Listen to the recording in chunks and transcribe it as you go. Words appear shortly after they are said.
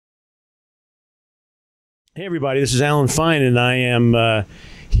Hey, everybody, this is Alan Fine, and I am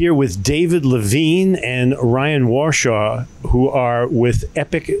here with David Levine and Ryan Warshaw, who are with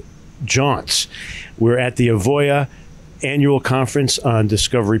Epic Jaunts. We're at the Avoya annual conference on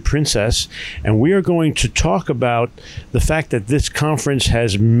Discovery Princess, and we are going to talk about the fact that this conference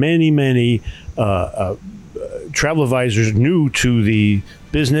has many travel advisors new to the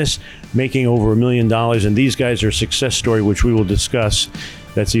business, making over $1 million, and these guys are a success story, which we will discuss.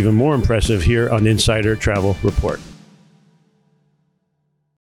 That's even more impressive here on Insider Travel Report.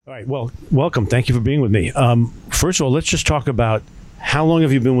 All right, well, welcome. Thank you for being with me. First of all, let's just talk about how long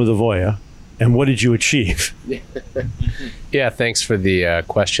have you been with Avoya and what did you achieve? Yeah, thanks for the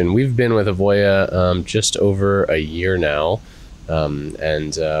question. We've been with Avoya just over a year now,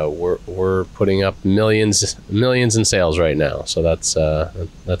 and we're putting up millions in sales right now. So that's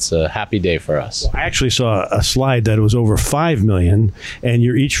a happy day for us. Well, I actually saw a slide that it was over 5 million, and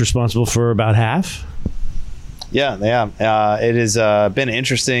you're each responsible for about half. Yeah. It has been an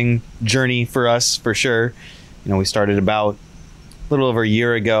interesting journey for us, for sure. You know, we started about a little over a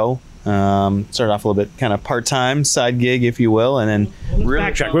year ago. Started off a little bit kind of part-time side gig, if you will, and then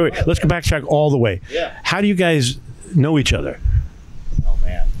backtrack. Wait. Let's go backtrack all the way. Yeah. How do you guys know each other? Oh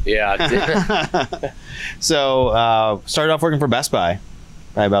man. Yeah. So started off working for Best Buy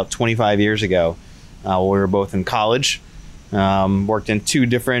about 25 years ago. We were both in college. Worked in 2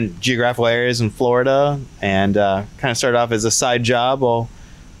 different geographical areas in Florida, and kind of started off as a side job. Well,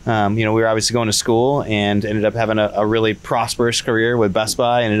 we were obviously going to school and ended up having a really prosperous career with Best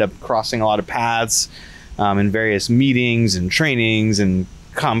Buy. Ended up crossing a lot of paths in various meetings and trainings and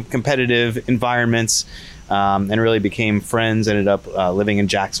competitive environments, and really became friends. Ended up living in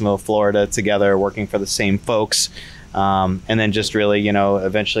Jacksonville, Florida together, working for the same folks. And then just really,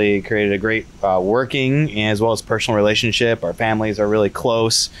 eventually created a great working as well as personal relationship. Our families are really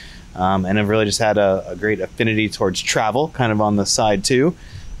close, and have really just had a great affinity towards travel, kind of on the side too.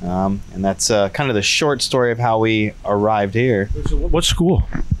 And that's kind of the short story of how we arrived here. So what school?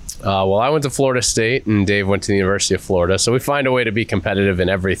 Well, I went to Florida State, and Dave went to the University of Florida. So we find a way to be competitive in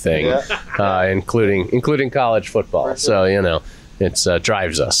everything, including college football. So it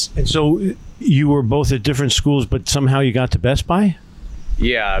drives us. And so you were both at different schools, but somehow you got to Best Buy?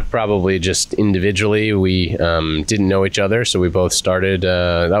 Yeah, probably just individually. We didn't know each other, so we both started.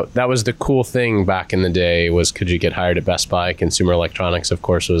 That was the cool thing back in the day, was could you get hired at Best Buy? Consumer electronics, of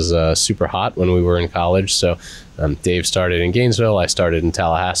course, was super hot when we were in college. So Dave started in Gainesville, I started in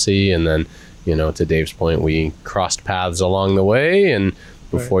Tallahassee, and then, to Dave's point, we crossed paths along the way, and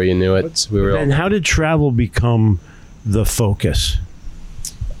before you knew it, we were... And how did travel become the focus?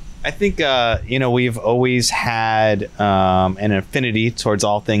 I think, we've always had an affinity towards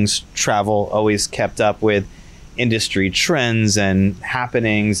all things travel, always kept up with industry trends and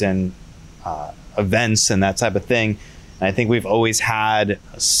happenings and events and that type of thing. And I think we've always had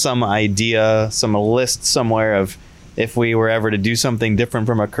some idea, some list somewhere of, if we were ever to do something different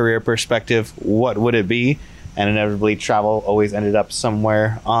from a career perspective, what would it be? And inevitably, travel always ended up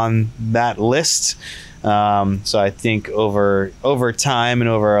somewhere on that list. So I think over time and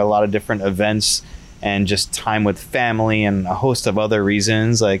over a lot of different events and just time with family and a host of other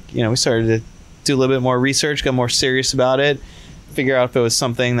reasons, we started to do a little bit more research, got more serious about it, figure out if it was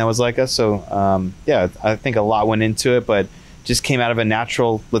something that was like us. So, I think a lot went into it, but just came out of a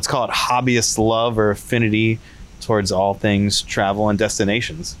natural, let's call it hobbyist love or affinity towards all things travel and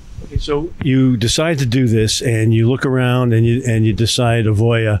destinations. Okay, so you decide to do this, and you look around, and you decide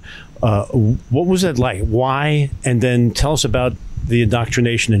Avoya. What was that like? Why? And then tell us about the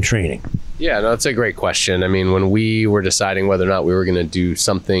indoctrination and training. Yeah, no, that's a great question. I mean, when we were deciding whether or not we were going to do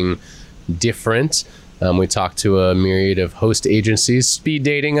something different, we talked to a myriad of host agencies, speed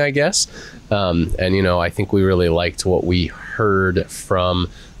dating, I guess. And, I think we really liked what we heard from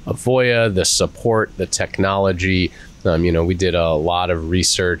Avoya, the support, the technology. We did a lot of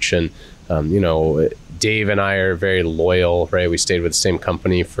research, and, Dave and I are very loyal, right? We stayed with the same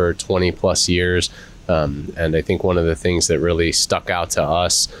company for 20 plus years. And I think one of the things that really stuck out to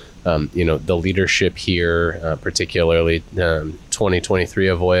us, the leadership here, particularly 2023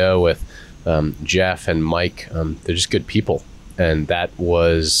 Avoya with Jeff and Mike, they're just good people. And that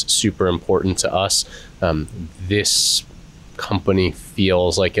was super important to us. This company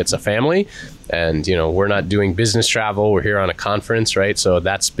feels like it's a family, and we're not doing business travel. We're here on a conference, right? So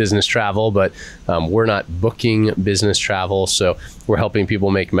that's business travel, but we're not booking business travel. So we're helping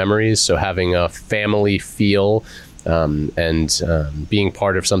people make memories. So having a family feel and being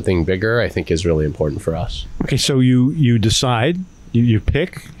part of something bigger, I think, is really important for us. Okay, so you decide, you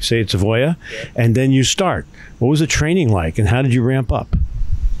pick, say it's Avoya, and then you start. What was the training like, and how did you ramp up?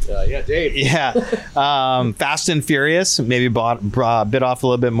 Yeah, Dave. Yeah. Fast and Furious, maybe bit off a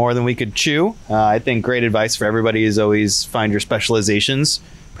little bit more than we could chew. I think great advice for everybody is always find your specializations.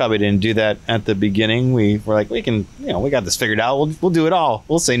 Probably didn't do that at the beginning. We were like, we got this figured out. We'll do it all.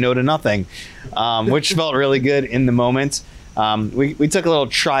 We'll say no to nothing, which felt really good in the moment. We took a little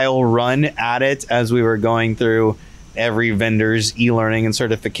trial run at it as we were going through every vendor's e-learning and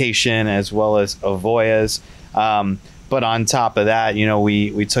certification, as well as Avoya's. But on top of that,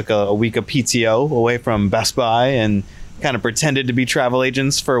 we took a week of PTO away from Best Buy and kind of pretended to be travel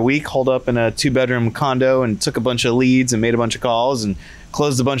agents for a week, holed up in a 2-bedroom condo and took a bunch of leads and made a bunch of calls and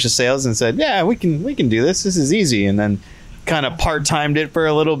closed a bunch of sales and said, yeah, we can do this. This is easy. And then kind of part-timed it for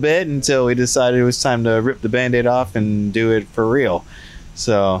a little bit until we decided it was time to rip the Band-Aid off and do it for real.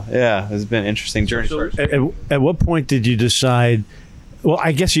 So, yeah, it's been an interesting journey. So at what point did you decide? Well,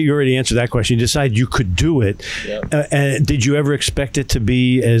 I guess you already answered that question. You decided you could do it. Yeah. And did you ever expect it to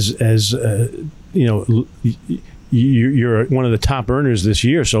be as you're one of the top earners this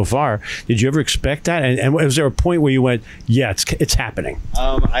year so far? Did you ever expect that? And was there a point where you went, yeah, it's happening?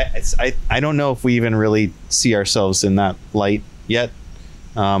 I don't know if we even really see ourselves in that light yet.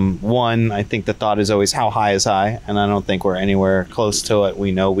 One, I think the thought is always how high is high, and I don't think we're anywhere close to what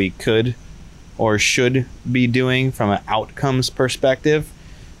we know we could or should be doing from an outcomes perspective.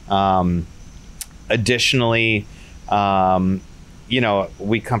 Additionally,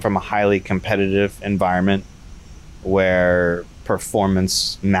 we come from a highly competitive environment where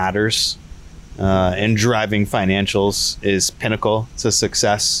performance matters, and driving financials is pinnacle to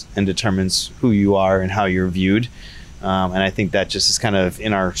success and determines who you are and how you're viewed. And I think that just is kind of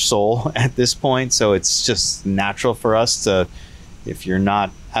in our soul at this point. So it's just natural for us to, if you're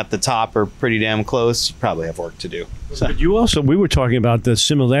not at the top or pretty damn close, you probably have work to do. So. But we were talking about the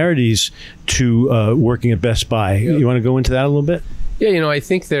similarities to working at Best Buy. Yep. You want to go into that a little bit? Yeah, I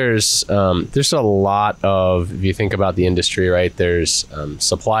think there's a lot of, if you think about the industry, right, there's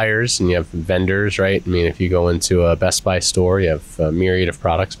suppliers and you have vendors, right? I mean, if you go into a Best Buy store, you have a myriad of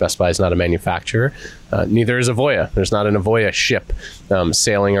products. Best Buy is not a manufacturer. Neither is Avoya. There's not an Avoya ship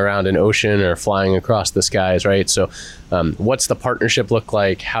sailing around an ocean or flying across the skies, right? So what's the partnership look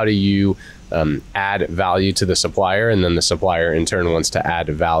like? How do you add value to the supplier? And then the supplier in turn wants to add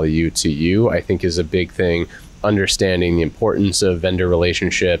value to you, I think is a big thing. Understanding the importance of vendor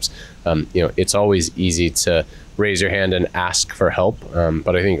relationships. It's always easy to raise your hand and ask for help,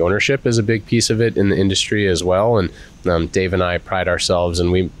 but I think ownership is a big piece of it in the industry as well. And Dave and I pride ourselves,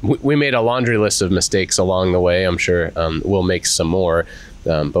 and we made a laundry list of mistakes along the way. I'm sure we'll make some more,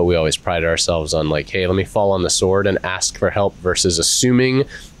 but we always pride ourselves on like, hey, let me fall on the sword and ask for help versus assuming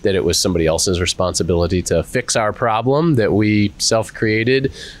that it was somebody else's responsibility to fix our problem that we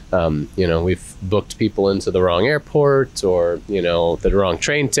self-created. We've booked people into the wrong airport or, the wrong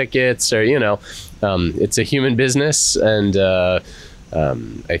train tickets or, it's a human business. And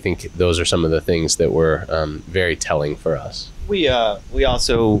I think those are some of the things that were very telling for us. We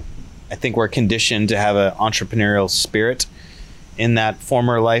also, I think we're conditioned to have an entrepreneurial spirit in that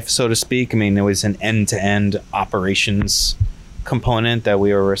former life, so to speak. I mean, it was an end-to-end operations component that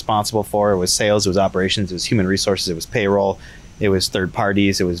we were responsible for. It was sales, it was operations, it was human resources, it was payroll, it was third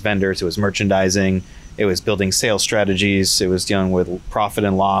parties, it was vendors, it was merchandising, it was building sales strategies, it was dealing with profit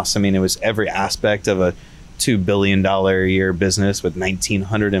and loss. I mean, it was every aspect of a $2 billion a year business with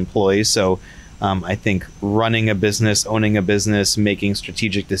 1,900 employees. So I think running a business, owning a business, making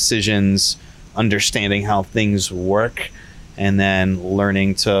strategic decisions, understanding how things work, and then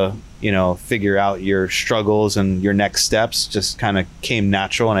learning to figure out your struggles and your next steps just kind of came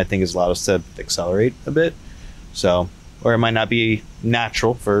natural, and I think has allowed us to accelerate a bit. So, or it might not be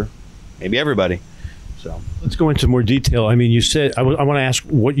natural for maybe everybody. So let's go into more detail. I mean, you said, I want to ask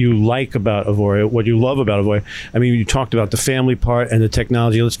what you like about Avoya, what you love about Avoya. I mean, you talked about the family part and the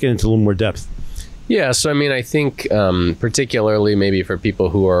technology. Let's get into a little more depth. Yeah, so I mean, I think particularly maybe for people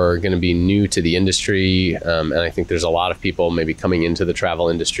who are going to be new to the industry, and I think there's a lot of people maybe coming into the travel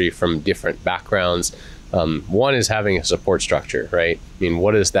industry from different backgrounds. One is having a support structure, right? I mean,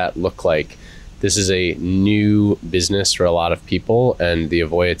 what does that look like? This is a new business for a lot of people, and the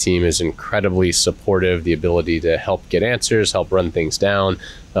Avoya team is incredibly supportive, the ability to help get answers, help run things down.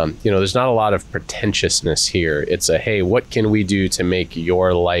 There's not a lot of pretentiousness here. It's a, hey, what can we do to make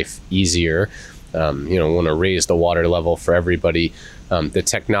your life easier? Want to raise the water level for everybody. The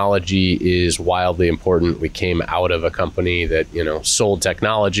technology is wildly important. We came out of a company that, sold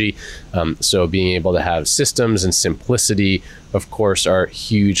technology. So being able to have systems and simplicity, of course, are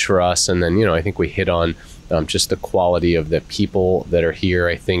huge for us. And then, I think we hit on just the quality of the people that are here.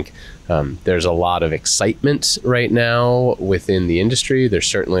 I think there's a lot of excitement right now within the industry. There's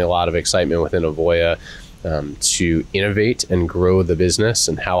certainly a lot of excitement within Avoya to innovate and grow the business,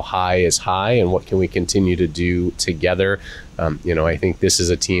 and how high is high and what can we continue to do together. I think this is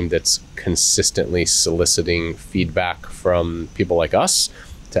a team that's consistently soliciting feedback from people like us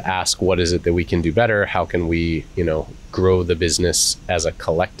to ask, what is it that we can do better? How can we, grow the business as a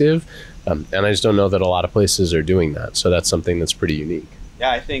collective? And I just don't know that a lot of places are doing that. So that's something that's pretty unique. Yeah,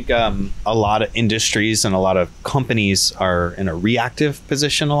 I think a lot of industries and a lot of companies are in a reactive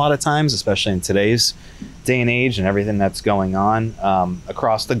position a lot of times, especially in today's day and age and everything that's going on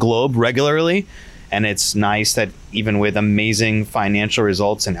across the globe regularly. And it's nice that even with amazing financial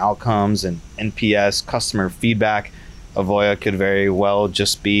results and outcomes and NPS customer feedback, Avoya could very well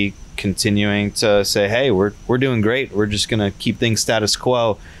just be continuing to say, hey, we're doing great. We're just going to keep things status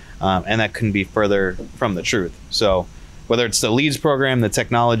quo. And that couldn't be further from the truth. So whether it's the leads program, the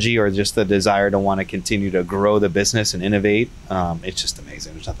technology, or just the desire to want to continue to grow the business and innovate, it's just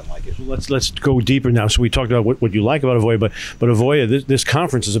amazing. There's nothing like it. Let's go deeper now. So we talked about what you like about Avoya, but Avoya, this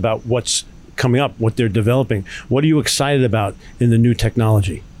conference is about what's coming up, what they're developing. What are you excited about in the new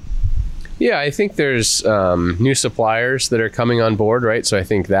technology? Yeah, I think there's new suppliers that are coming on board, right? So I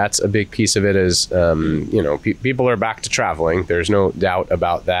think that's a big piece of it is, people are back to traveling. There's no doubt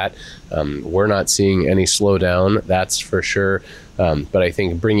about that. We're not seeing any slowdown, that's for sure. But I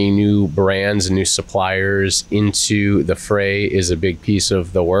think bringing new brands and new suppliers into the fray is a big piece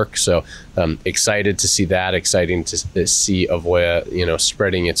of the work. So excited to see that, exciting to see Avoya,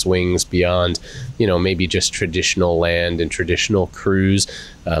 spreading its wings beyond, maybe just traditional land and traditional cruise,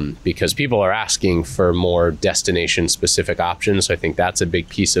 because people are asking for more destination specific options. So I think that's a big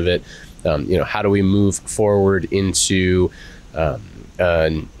piece of it. How do we move forward into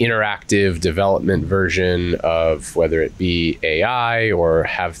an interactive development version of whether it be AI or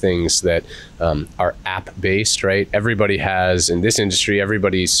have things that are app based, right? Everybody has in this industry,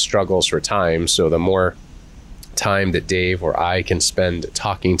 everybody struggles for time. So the more time that Dave or I can spend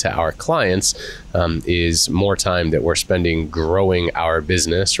talking to our clients is more time that we're spending growing our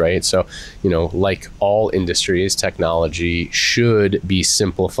business, right? So, like all industries, technology should be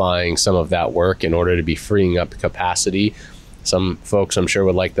simplifying some of that work in order to be freeing up capacity. Some folks, I'm sure,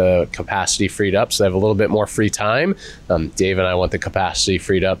 would like the capacity freed up so they have a little bit more free time. Dave and I want the capacity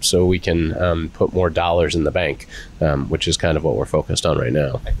freed up so we can put more dollars in the bank, which is kind of what we're focused on right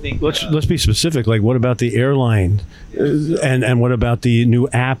now. I think Let's be specific. Like, what about the airline, and what about the new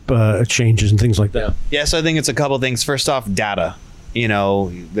app changes and things like that? Yeah, so I think it's a couple things. First off, data.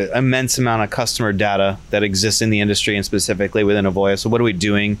 The immense amount of customer data that exists in the industry and specifically within Avoya. So what are we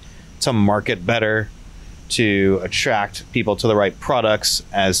doing to market better, to attract people to the right products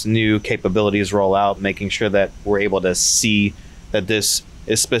as new capabilities roll out, making sure that we're able to see that this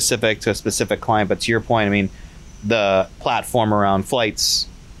is specific to a specific client. But to your point, the platform around flights,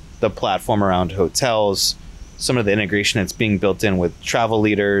 the platform around hotels, some of the integration that's being built in with travel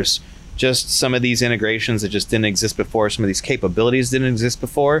leaders, just some of these integrations that just didn't exist before, some of these capabilities didn't exist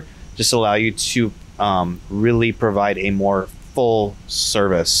before, just allow you to really provide a more full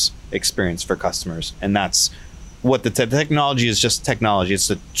service experience for customers. And that's what the technology is. Just technology, it's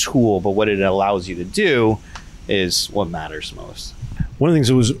a tool, but what it allows you to do is what matters most. One of the things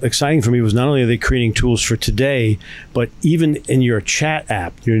that was exciting for me was not only are they creating tools for today, but even in your chat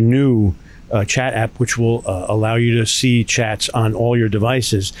app, your new chat app, which will allow you to see chats on all your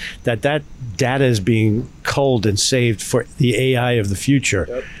devices, that data is being culled and saved for the AI of the future.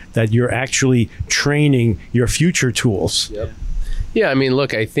 Yep. That you're actually training your future tools. Yep. Yeah,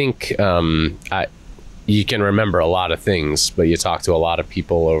 look, I think you can remember a lot of things, but you talk to a lot of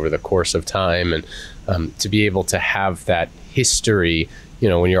people over the course of time, and to be able to have that history,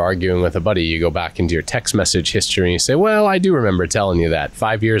 when you're arguing with a buddy, you go back into your text message history and you say, well, I do remember telling you that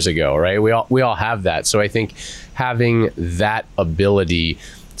 5 years ago, right? We all have that. So I think having that ability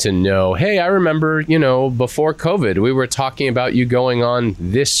to know, hey, I remember, before COVID, we were talking about you going on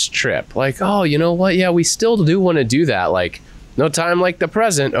this trip. Like, oh, you know what? Yeah, we still do want to do that. Like, no time like the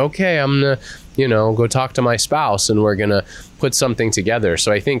present. Okay, I'm going to, go talk to my spouse and we're going to put something together.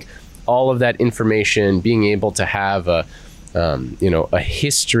 So I think all of that information, being able to have a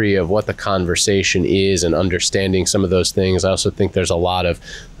history of what the conversation is and understanding some of those things. I also think there's a lot of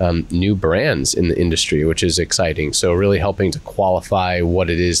new brands in the industry, which is exciting. So really helping to qualify what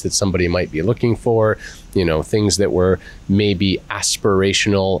it is that somebody might be looking for, things that were maybe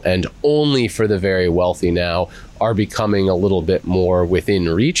aspirational and only for the very wealthy now are becoming a little bit more within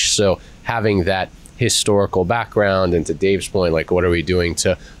reach. So having that historical background, and to Dave's point, like, what are we doing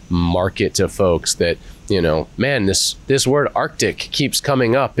to market to folks that man, this word Arctic keeps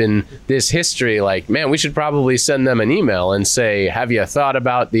coming up in this history. Like, man, we should probably send them an email and say, have you thought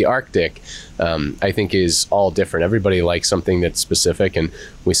about the Arctic? I think is all different. Everybody likes something that's specific, and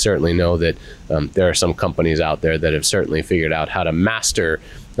we certainly know that there are some companies out there that have certainly figured out how to master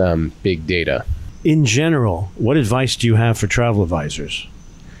big data. In general, what advice do you have for travel advisors?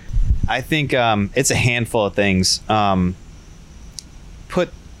 I think it's a handful of things.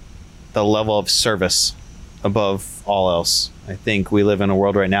 Put the level of service above all else. I think we live in a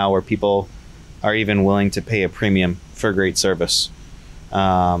world right now where people are even willing to pay a premium for great service.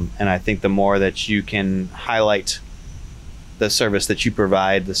 And I think the more that you can highlight the service that you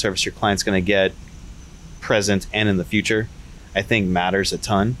provide, the service your client's going to get present and in the future, I think matters a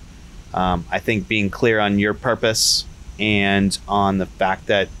ton. I think being clear on your purpose and on the fact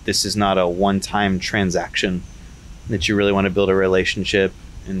that this is not a one-time transaction, that you really want to build a relationship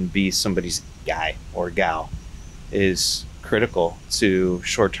and be somebody's guy or gal is critical to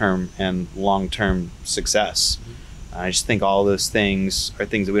short-term and long-term success. I just think all those things are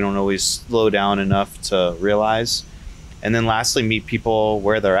things that we don't always slow down enough to realize. And then lastly, meet people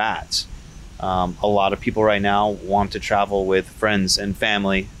where they're at. A lot of people right now want to travel with friends and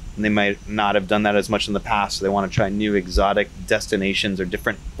family, and they might not have done that as much in the past. So they want to try new exotic destinations or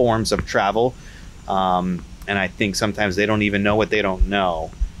different forms of travel. And I think sometimes they don't even know what they don't know.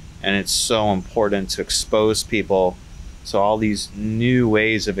 And it's so important to expose people to all these new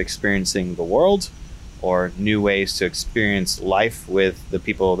ways of experiencing the world, or new ways to experience life with the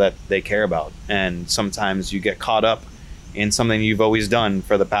people that they care about. And sometimes you get caught up in something you've always done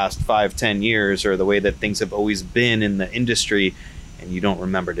for the past 5-10 years, or the way that things have always been in the industry, and you don't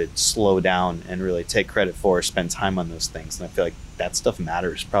remember to slow down and really take credit for or spend time on those things. And I feel like that stuff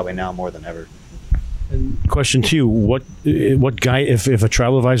matters probably now more than ever. And question to you, what guy, if a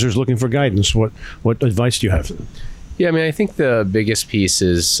travel advisor is looking for guidance, what advice do you have? Yeah, I mean, I think the biggest piece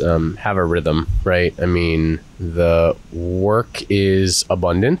is have a rhythm, right? I mean, the work is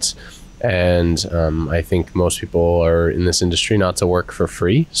abundant, and I think most people are in this industry not to work for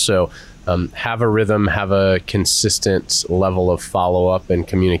free. So have a rhythm, have a consistent level of follow-up and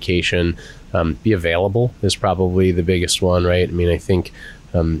communication. Be available is probably the biggest one, right? I mean, I think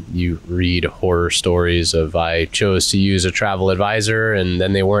you read horror stories of, I chose to use a travel advisor and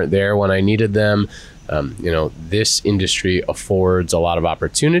then they weren't there when I needed them. This industry affords a lot of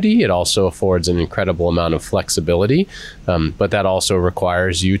opportunity. It also affords an incredible amount of flexibility, but that also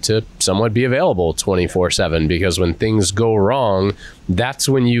requires you to somewhat be available 24/7, because when things go wrong, that's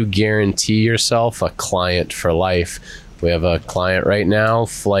when you guarantee yourself a client for life. We have a client right now,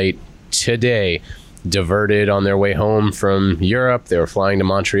 flight today, diverted on their way home from Europe. They were flying to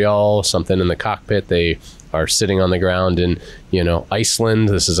Montreal, something in the cockpit. They are sitting on the ground in, Iceland.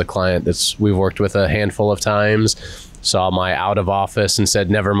 This is a client we've worked with a handful of times. Saw my out of office and said,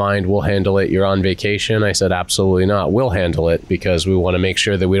 never mind, we'll handle it. You're on vacation. I said, absolutely not. We'll handle it, because we want to make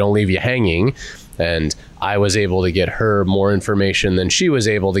sure that we don't leave you hanging. And I was able to get her more information than she was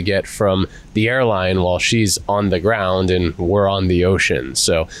able to get from the airline while she's on the ground and we're on the ocean.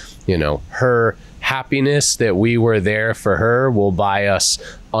 So, her happiness that we were there for her will buy us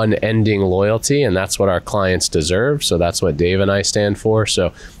unending loyalty, and that's what our clients deserve. So that's what Dave and I stand for.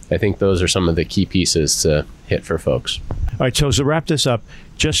 So I think those are some of the key pieces to hit for folks. All right, so to wrap this up,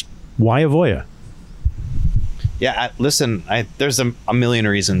 just why Avoya? Yeah, listen, there's a million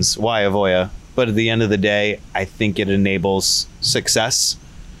reasons why Avoya, but at the end of the day, I think it enables success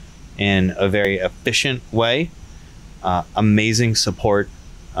in a very efficient way. Amazing support,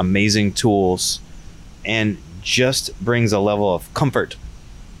 amazing tools, and just brings a level of comfort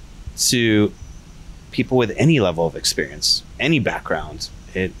to people with any level of experience, any background.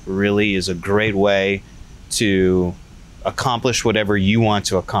 It really is a great way to accomplish whatever you want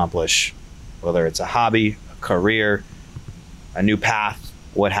to accomplish, whether it's a hobby, a career, a new path,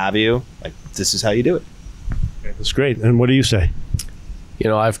 what have you. Like, this is how you do it. That's great. And what do you say?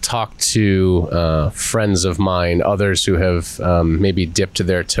 I've talked to friends of mine, others who have maybe dipped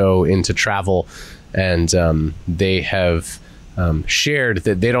their toe into travel, and they have shared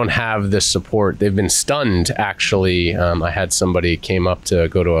that they don't have the support. They've been stunned, actually. I had somebody came up to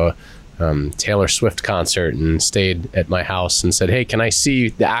go to a Taylor Swift concert and stayed at my house and said, hey, can I see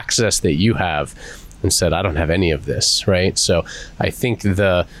the access that you have? And said, I don't have any of this, right? So I think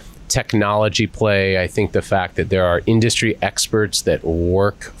the technology play, I think the fact that there are industry experts that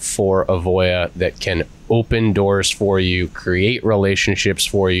work for Avoya that can open doors for you, create relationships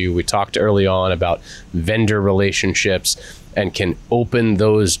for you. We talked early on about vendor relationships. and can open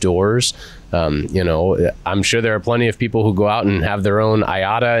those doors. I'm sure there are plenty of people who go out and have their own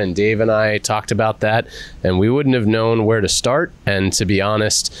IATA, and Dave and I talked about that, and we wouldn't have known where to start. And to be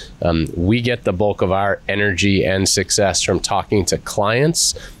honest, we get the bulk of our energy and success from talking to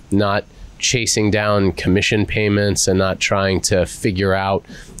clients, not chasing down commission payments and not trying to figure out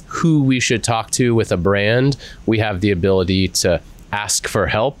who we should talk to with a brand. We have the ability to ask for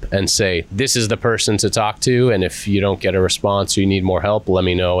help and say, this is the person to talk to. And if you don't get a response or you need more help, let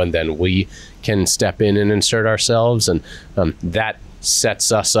me know. And then we can step in and insert ourselves. And that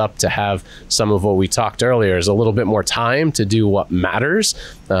sets us up to have some of what we talked earlier is a little bit more time to do what matters.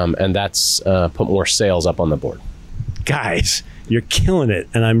 And that's put more sales up on the board. Guys, you're killing it.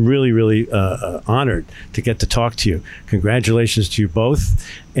 And I'm really, really honored to get to talk to you. Congratulations to you both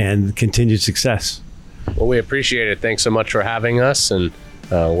and continued success. Well, we appreciate it. Thanks so much for having us, and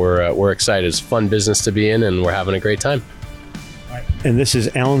we're excited. It's a fun business to be in, and we're having a great time. And this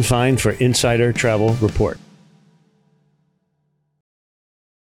is Alan Fine for Insider Travel Report.